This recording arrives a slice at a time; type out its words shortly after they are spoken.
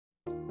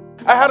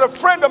I had a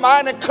friend of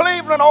mine in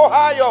Cleveland,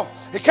 Ohio.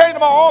 He came to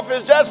my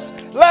office just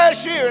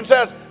last year and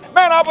said,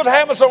 man, I was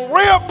having some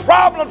real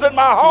problems in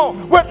my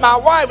home with my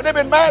wife. And they've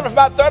been married for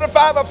about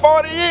 35 or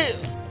 40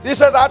 years. He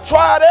says, I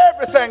tried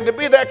everything to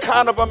be that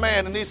kind of a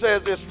man. And he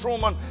says, this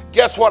Truman,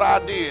 guess what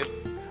I did?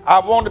 I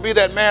want to be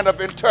that man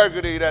of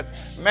integrity, that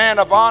man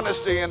of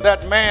honesty, and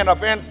that man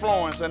of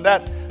influence, and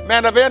that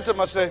man of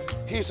intimacy.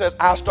 He says,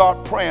 I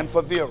start praying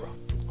for Vera.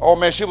 Oh,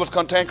 man, she was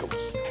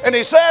cantankerous. And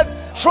he said,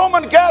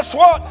 Truman, guess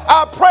what?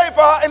 I prayed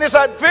for her. And he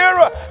said,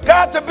 Vera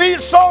got to be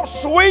so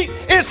sweet,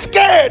 it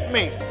scared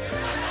me.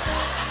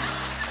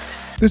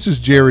 This is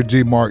Jerry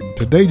G. Martin.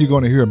 Today you're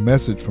going to hear a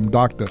message from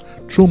Dr.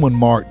 Truman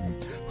Martin,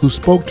 who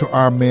spoke to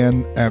our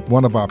men at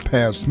one of our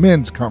past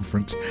men's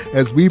conference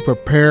as we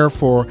prepare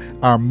for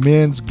our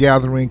men's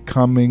gathering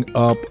coming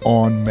up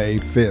on May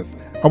 5th.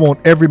 I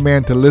want every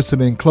man to listen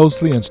in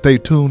closely and stay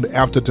tuned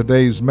after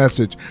today's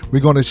message.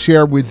 We're going to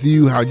share with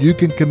you how you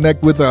can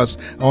connect with us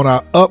on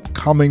our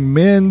upcoming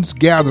men's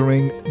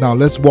gathering. Now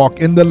let's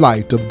walk in the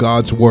light of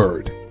God's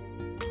Word.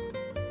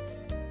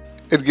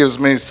 It gives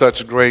me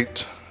such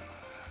great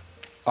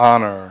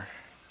honor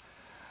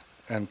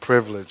and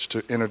privilege to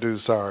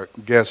introduce our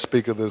guest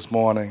speaker this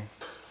morning.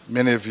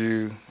 Many of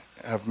you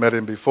have met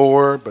him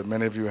before, but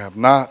many of you have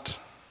not.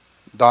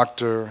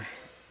 Dr.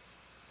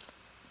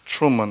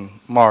 Truman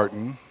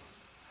Martin,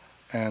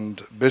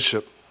 and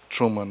Bishop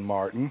Truman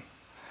Martin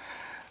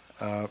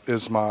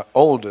is my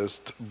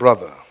oldest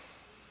brother.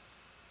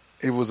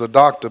 He was a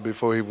doctor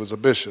before he was a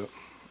bishop,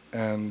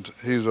 and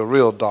he's a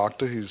real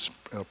doctor. He's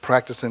a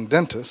practicing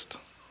dentist,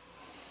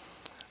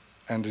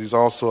 and he's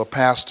also a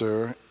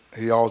pastor.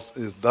 He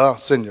also is the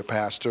senior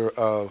pastor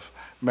of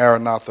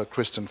Maranatha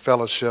Christian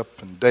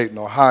Fellowship in Dayton,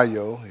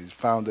 Ohio. He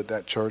founded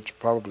that church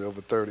probably over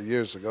 30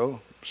 years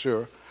ago, I'm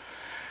sure,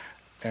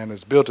 and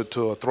has built it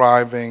to a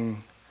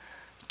thriving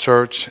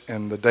church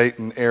in the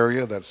Dayton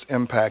area that's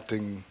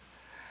impacting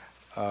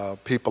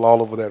people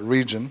all over that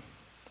region.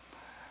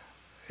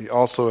 He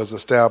also has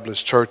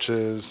established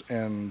churches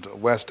in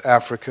West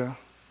Africa.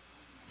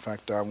 In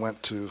fact, I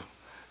went to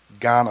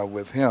Ghana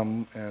with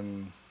him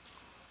in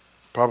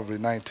probably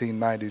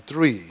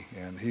 1993,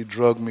 and he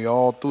drugged me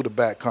all through the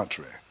back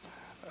country.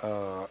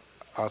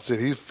 I said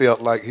he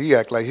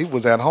acted like he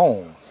was at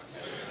home.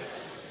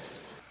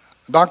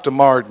 Dr.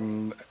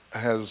 Martin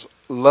has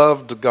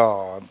loved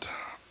God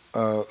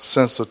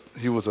since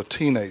he was a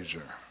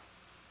teenager,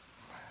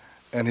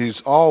 and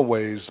he's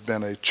always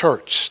been a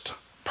churched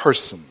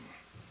person.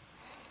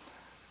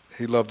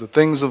 He loved the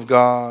things of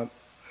God.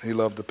 He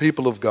loved the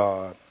people of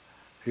God.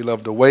 He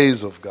loved the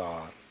ways of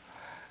God.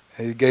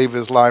 He gave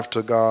his life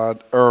to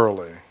God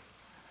early.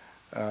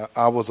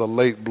 I was a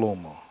late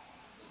bloomer,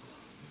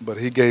 but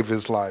he gave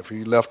his life.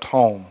 He left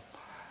home.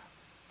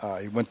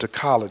 He went to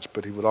college,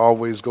 but he would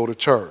always go to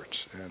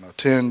church and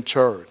attend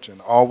church and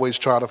always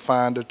try to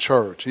find a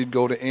church. He'd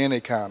go to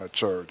any kind of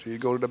church. He'd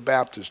go to the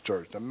Baptist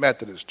church, the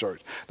Methodist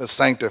church, the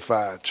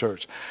Sanctified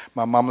church.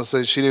 My mama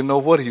said she didn't know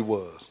what he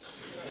was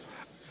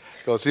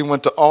because he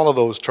went to all of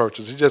those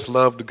churches. He just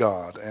loved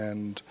God,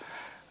 and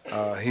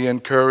he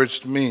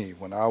encouraged me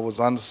when I was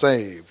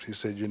unsaved. He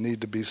said, you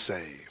need to be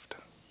saved.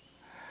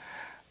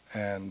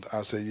 And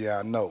I said, yeah,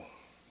 I know.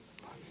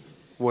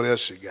 What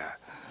else you got?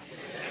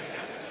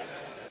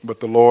 But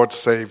the Lord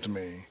saved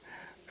me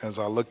as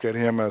I look at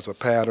him as a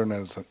pattern,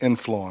 as an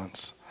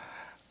influence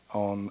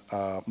on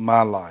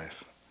my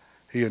life.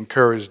 He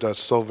encouraged us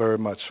so very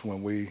much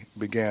when we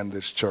began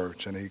this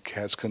church, and he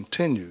has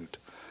continued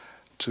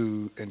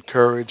to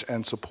encourage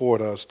and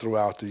support us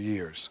throughout the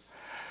years.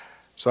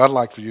 So I'd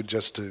like for you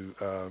just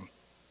to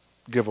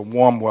give a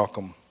warm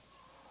welcome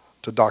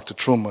to Dr.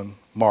 Truman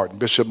Martin.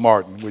 Bishop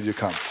Martin, will you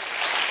come?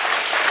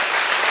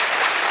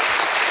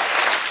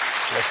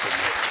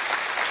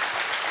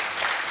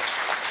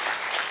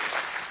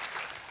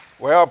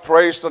 Well,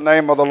 praise the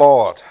name of the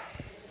Lord.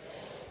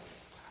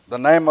 The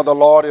name of the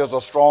Lord is a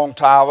strong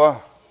tower,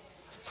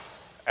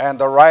 and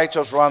the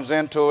righteous runs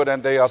into it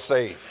and they are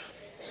safe.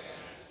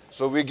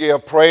 So we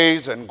give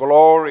praise and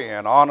glory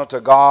and honor to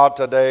God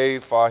today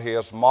for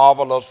his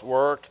marvelous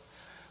work,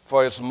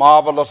 for his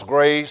marvelous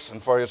grace,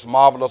 and for his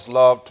marvelous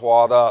love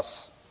toward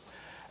us.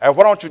 And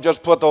why don't you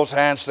just put those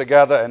hands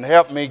together and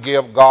help me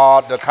give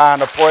God the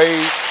kind of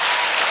praise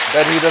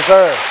that he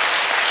deserves.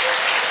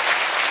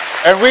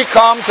 And we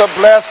come to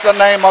bless the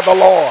name of the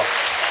Lord.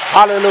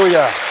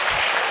 Hallelujah.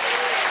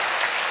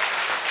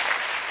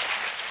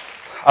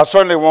 I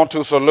certainly want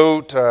to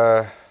salute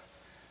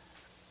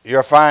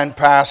your fine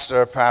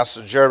pastor,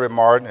 Pastor Jerry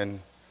Martin. And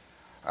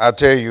I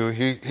tell you,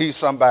 he's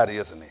somebody,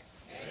 isn't he?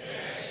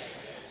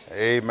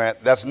 Amen. Amen.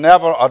 That's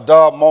never a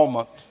dull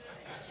moment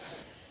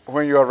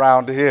when you're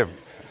around him.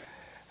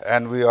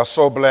 And we are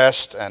so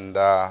blessed, and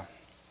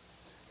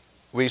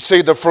we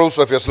see the fruits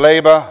of his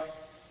labor,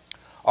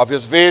 of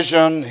his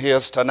vision,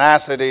 his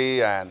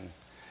tenacity, and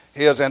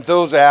his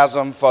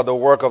enthusiasm for the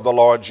work of the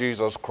Lord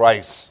Jesus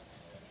Christ.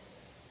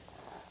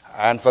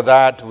 And for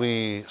that,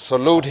 we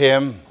salute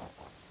him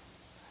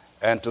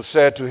and to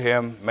say to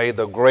him, may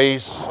the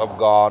grace of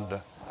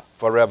God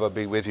forever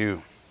be with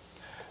you.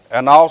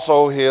 and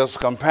also his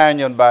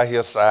companion by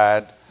his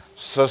side,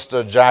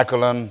 Sister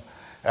Jacqueline.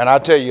 And I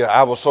tell you,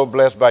 I was so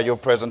blessed by your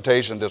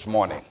presentation this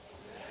morning.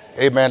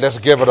 Amen. Let's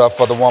give it up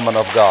for the woman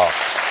of God.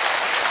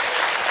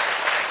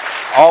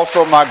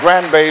 Also, my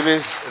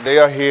grandbabies, they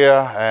are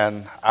here,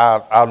 and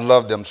I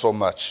love them so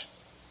much.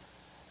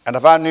 And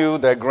if I knew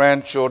that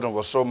grandchildren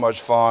were so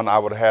much fun, I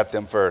would have had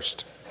them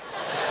first.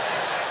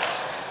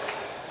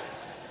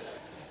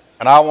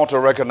 And I want to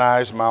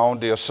recognize my own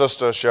dear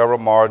sister, Cheryl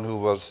Martin, who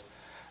was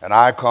an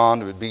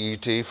icon with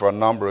BET for a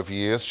number of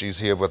years. She's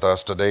here with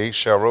us today.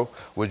 Cheryl,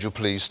 would you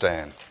please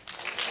stand?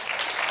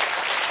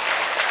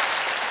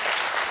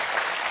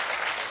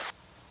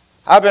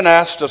 I've been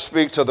asked to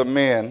speak to the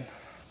men,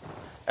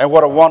 and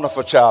what a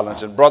wonderful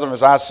challenge. And brethren,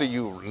 as I see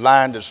you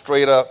lined it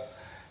straight up,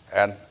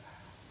 and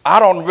I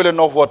don't really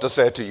know what to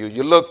say to you.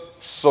 You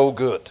look so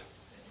good.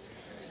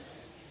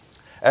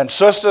 And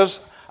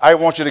sisters, I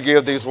want you to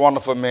give these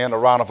wonderful men a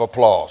round of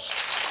applause.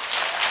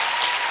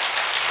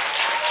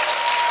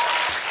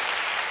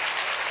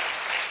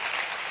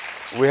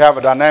 We have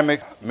a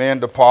dynamic men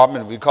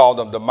department. We call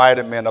them the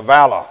Mighty Men of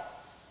Valor.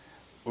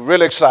 We're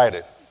really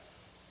excited.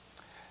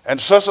 And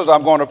sisters,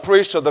 I'm going to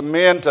preach to the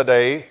men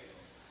today.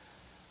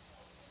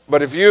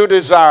 But if you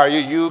desire,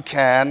 you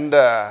can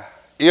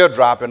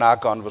eardrop in our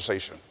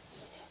conversation.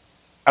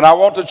 And I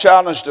want to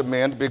challenge the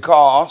men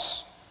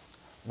because,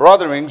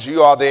 brotherings,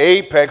 you are the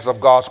apex of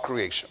God's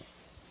creation.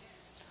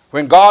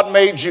 When God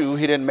made you,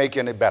 he didn't make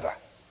any better.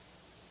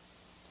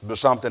 But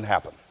something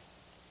happened.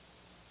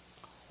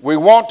 We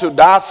want to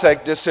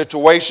dissect this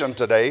situation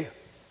today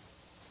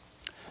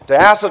to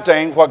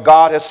ascertain what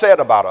God has said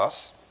about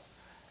us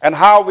and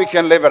how we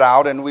can live it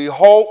out. And we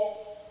hope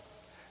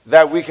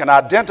that we can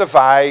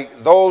identify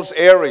those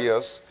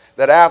areas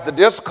that after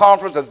this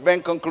conference has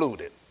been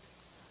concluded,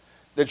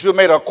 that you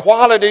made a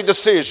quality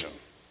decision,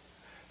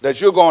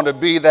 that you're going to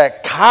be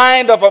that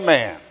kind of a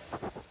man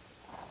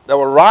that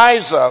will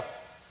rise up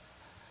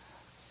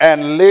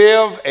and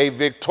live a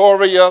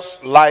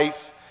victorious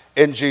life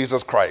in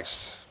Jesus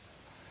Christ.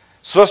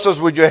 Sisters,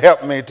 would you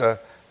help me to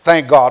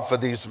thank God for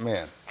these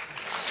men?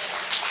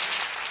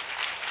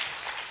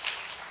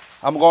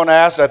 I'm going to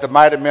ask that the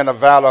Mighty Men of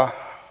Valor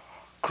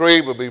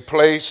creed will be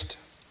placed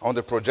on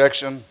the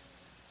projection.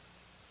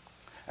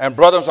 And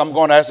brothers, I'm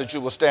going to ask that you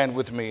will stand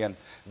with me. And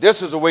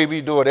this is the way we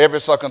do it every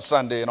second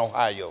Sunday in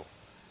Ohio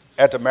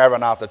at the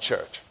Maranatha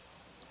Church.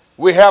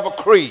 We have a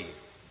creed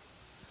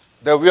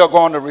that we are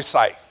going to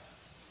recite.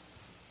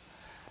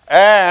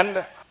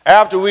 And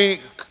after we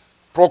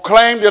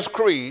proclaim this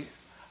creed,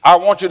 I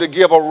want you to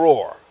give a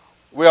roar.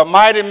 We are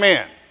mighty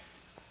men.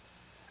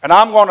 And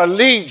I'm going to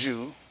lead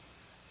you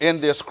in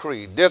this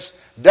creed,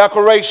 this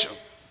declaration.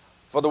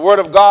 For the word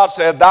of God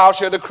says, thou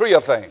shalt decree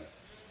a thing,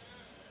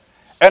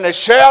 and it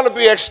shall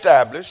be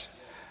established,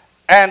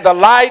 and the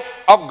light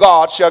of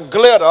God shall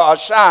glitter or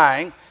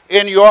shine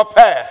in your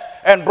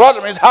path. And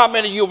brethren, how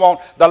many of you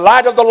want the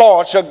light of the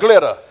Lord shall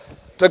glitter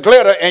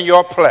in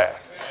your path?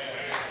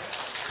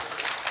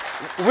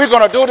 We're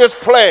going to do this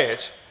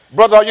pledge.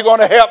 Brother, are you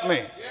going to help me?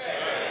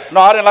 Yes.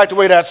 No, I didn't like the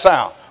way that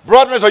sound.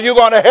 Brethren, are you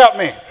going to help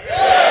me?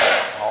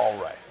 Yes. All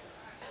right.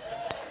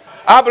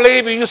 I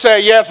believe if you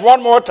say yes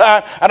one more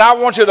time, and I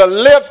want you to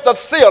lift the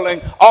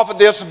ceiling off of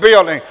this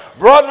building.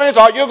 Brethren,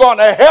 are you going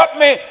to help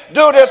me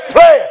do this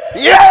pledge?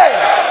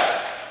 Yes.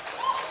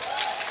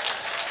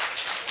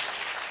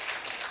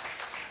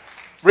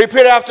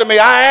 Repeat after me.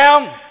 I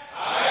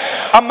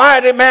am a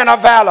mighty man of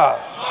valor.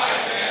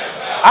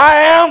 I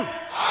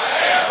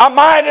am a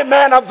mighty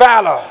man of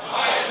valor.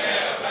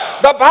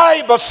 The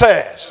Bible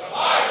says,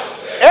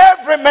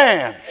 every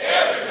man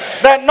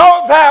that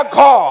knows their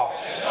God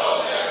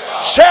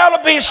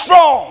shall be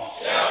strong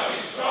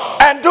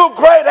and do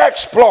great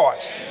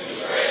exploits.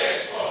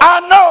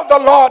 I know the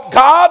Lord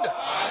God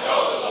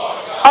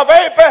of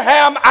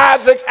Abraham,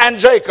 Isaac, and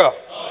Jacob.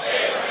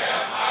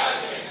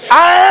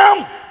 I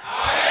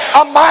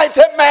am a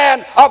mighty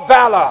man of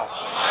valor.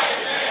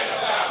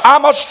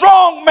 I'm a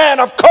strong man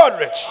of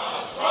courage.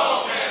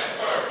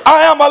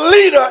 I am a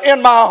leader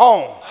in my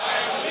home.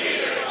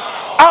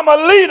 I'm a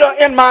leader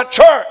in my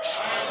church.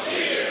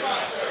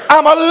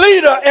 I'm a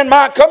leader in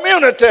my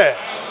community.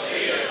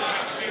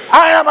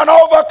 I am an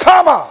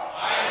overcomer.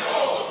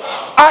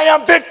 I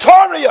am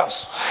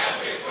victorious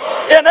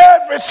in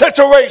every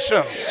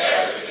situation.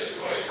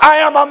 I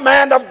am a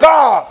man of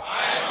God.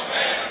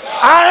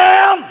 I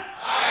am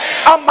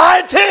a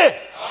mighty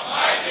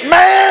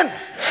man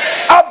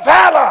of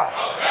valor.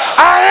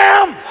 I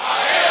am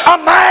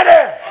a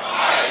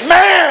mighty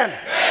man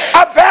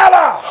of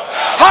valor.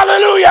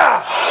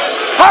 Hallelujah.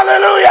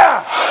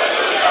 Hallelujah.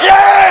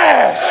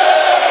 Yeah.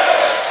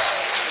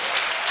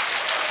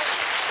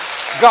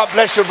 God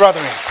bless you,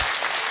 brethren.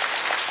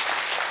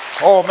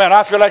 Oh, man,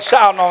 I feel like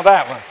shouting on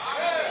that one.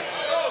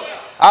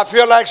 I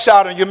feel like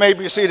shouting. You may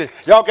be seated.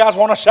 Y'all guys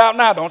want to shout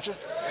now, don't you?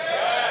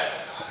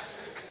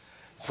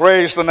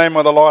 Praise the name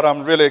of the Lord.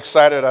 I'm really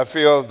excited. I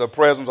feel the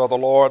presence of the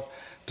Lord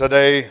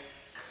today.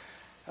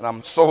 And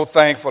I'm so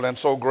thankful and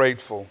so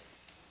grateful.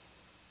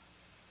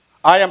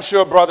 I am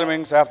sure,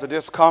 brethren, after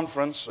this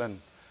conference and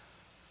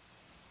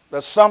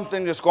that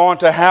something is going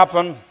to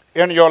happen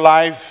in your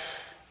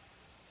life.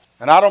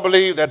 And I don't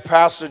believe that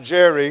Pastor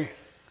Jerry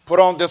put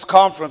on this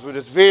conference with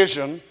his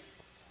vision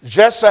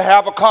just to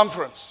have a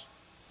conference.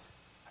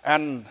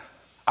 And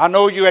I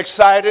know you're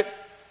excited,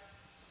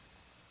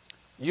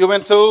 you're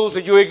enthused,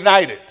 and you're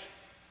ignited.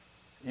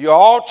 You're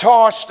all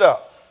charged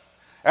up.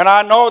 And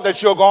I know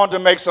that you're going to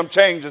make some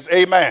changes.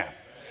 Amen.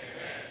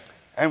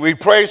 And we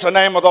praise the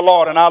name of the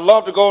Lord. And I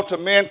love to go to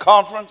men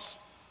conference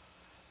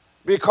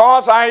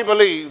because I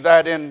believe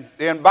that in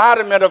the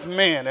embodiment of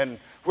men, and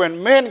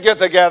when men get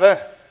together,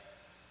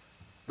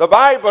 the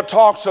Bible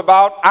talks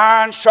about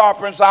iron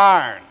sharpens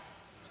iron.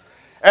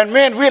 And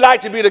men, we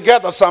like to be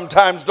together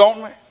sometimes,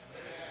 don't we?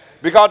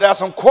 Because there are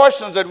some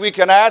questions that we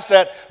can ask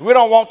that we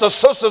don't want the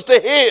sisters to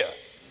hear.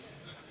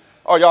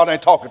 Oh, y'all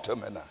ain't talking to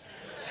me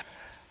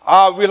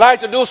now. We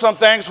like to do some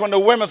things when the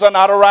women are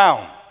not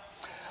around.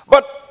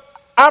 But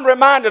I'm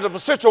reminded of a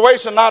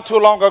situation not too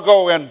long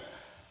ago, and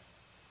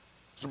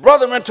his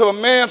brother went to a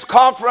men's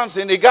conference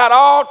and he got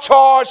all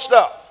charged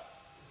up.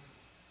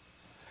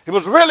 He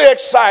was really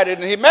excited,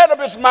 and he made up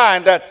his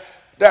mind that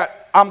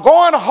I'm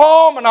going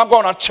home and I'm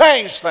going to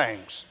change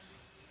things.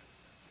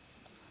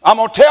 I'm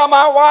going to tell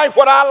my wife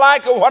what I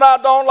like and what I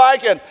don't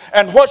like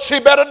and what she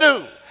better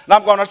do. And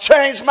I'm going to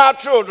change my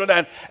children.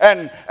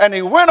 And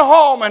he went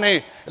home and he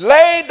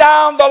laid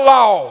down the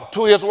law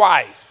to his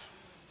wife.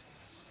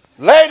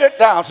 Laid it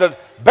down. Said,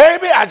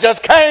 baby, I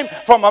just came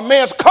from a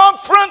men's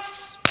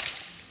conference.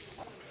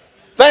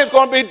 Things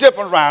going to be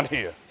different around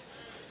here.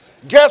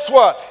 Guess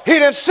what? He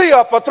didn't see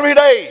her for 3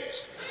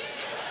 days.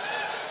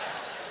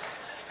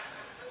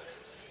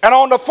 And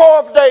on the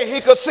 4th day,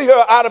 he could see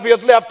her out of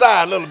his left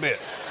eye a little bit.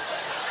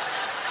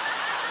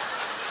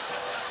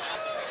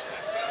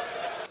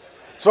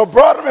 So,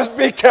 brothers,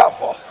 be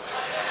careful.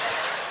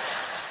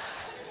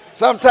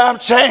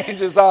 Sometimes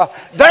changes are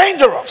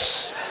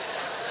dangerous.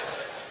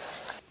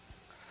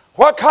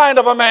 What kind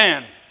of a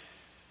man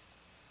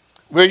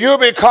will you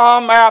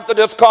become after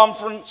this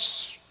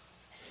conference?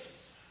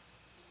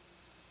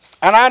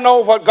 And I know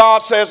what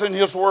God says in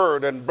his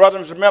word. And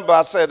brothers, remember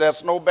I said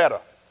that's no better.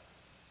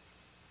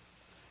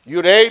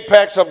 You're the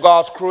apex of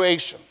God's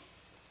creation.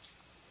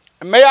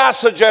 And may I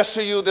suggest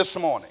to you this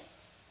morning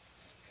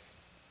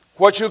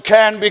what you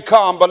can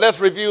become, but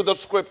let's review the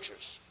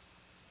scriptures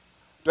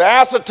to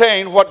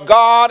ascertain what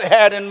God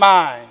had in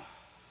mind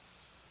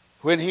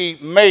when he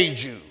made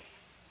you.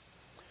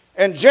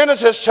 In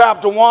Genesis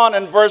chapter 1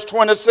 and verse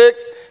 26,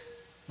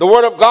 the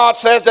word of God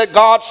says that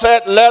God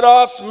said, let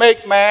us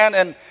make man.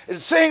 And it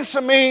seems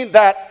to me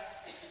that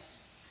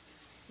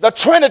the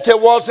Trinity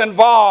was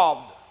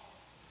involved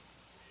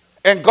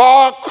in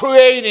God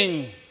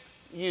creating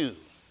you.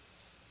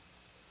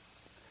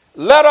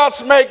 Let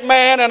us make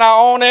man in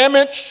our own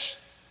image,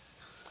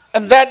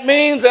 and that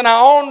means in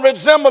our own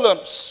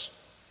resemblance,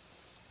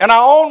 in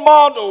our own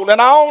model, in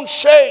our own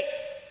shape,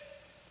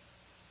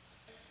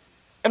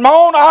 in my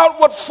own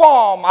outward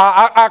form.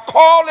 I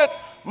call it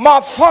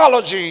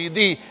morphology,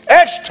 the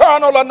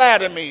external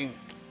anatomy.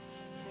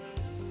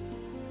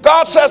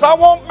 God says, I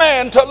want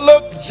man to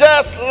look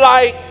just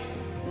like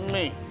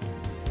me.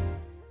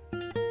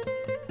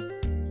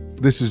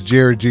 This is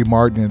Jerry G.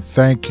 Martin, and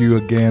thank you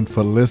again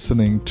for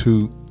listening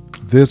to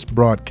this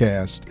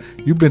broadcast.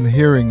 You've been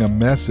hearing a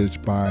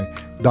message by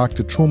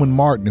Dr. Truman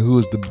Martin, who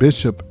is the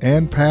bishop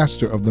and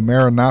pastor of the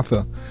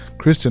Maranatha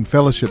Christian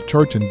Fellowship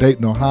Church in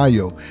Dayton,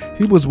 Ohio.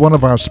 He was one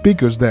of our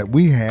speakers that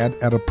we had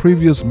at a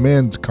previous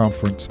men's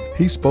conference.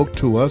 He spoke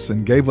to us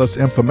and gave us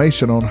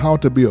information on how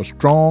to be a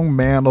strong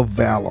man of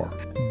valor.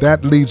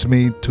 That leads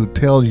me to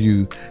tell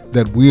you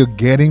that we're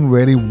getting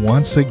ready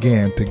once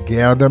again to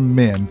gather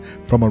men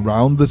from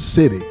around the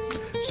city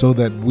so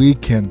that we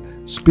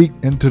can speak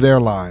into their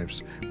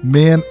lives,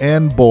 men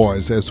and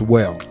boys as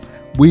well.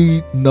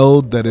 We know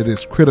that it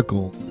is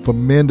critical for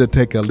men to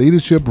take a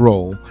leadership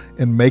role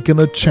in making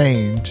a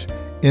change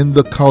in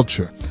the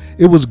culture.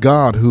 It was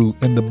God who,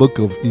 in the book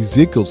of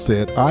Ezekiel,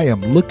 said, I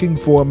am looking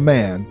for a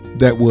man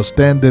that will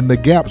stand in the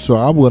gap so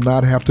I will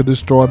not have to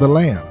destroy the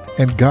land.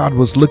 And God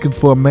was looking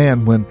for a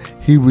man when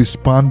he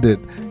responded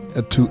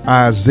to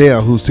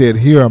Isaiah, who said,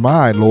 here am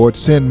I, Lord,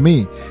 send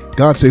me.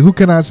 God said, who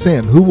can I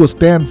send? Who will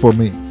stand for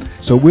me?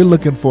 So we're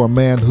looking for a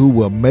man who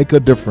will make a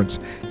difference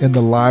in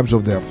the lives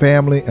of their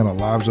family, in the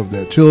lives of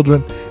their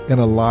children, in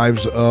the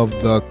lives of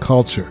the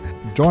culture.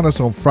 Join us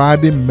on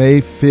Friday,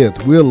 May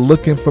 5th. We're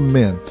looking for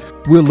men.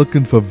 We're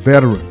looking for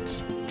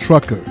veterans,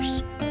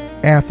 truckers,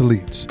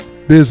 athletes,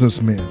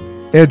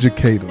 businessmen,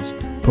 educators,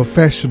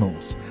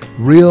 professionals,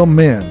 real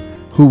men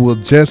who will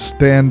just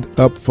stand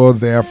up for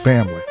their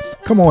family.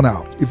 Come on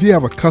out. If you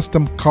have a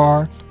custom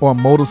car or a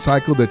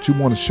motorcycle that you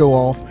want to show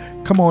off,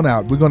 come on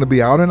out. We're going to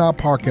be out in our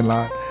parking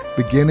lot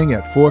beginning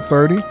at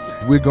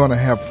 4:30. We're going to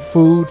have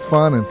food,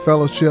 fun, and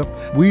fellowship.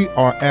 We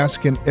are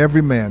asking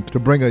every man to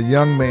bring a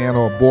young man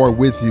or a boy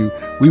with you.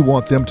 We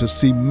want them to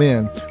see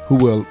men who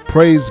will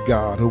praise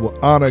God, who will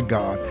honor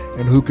God,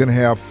 and who can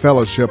have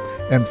fellowship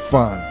and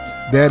fun.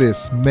 That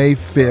is May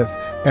 5th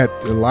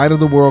at the Light of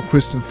the World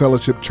Christian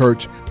Fellowship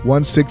Church,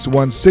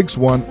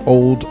 16161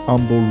 Old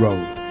Humble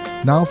Road.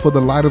 Now for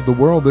the light of the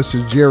world, this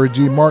is Jerry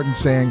G. Martin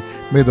saying,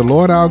 may the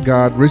Lord our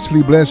God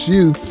richly bless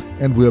you,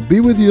 and we'll be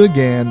with you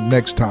again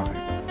next time.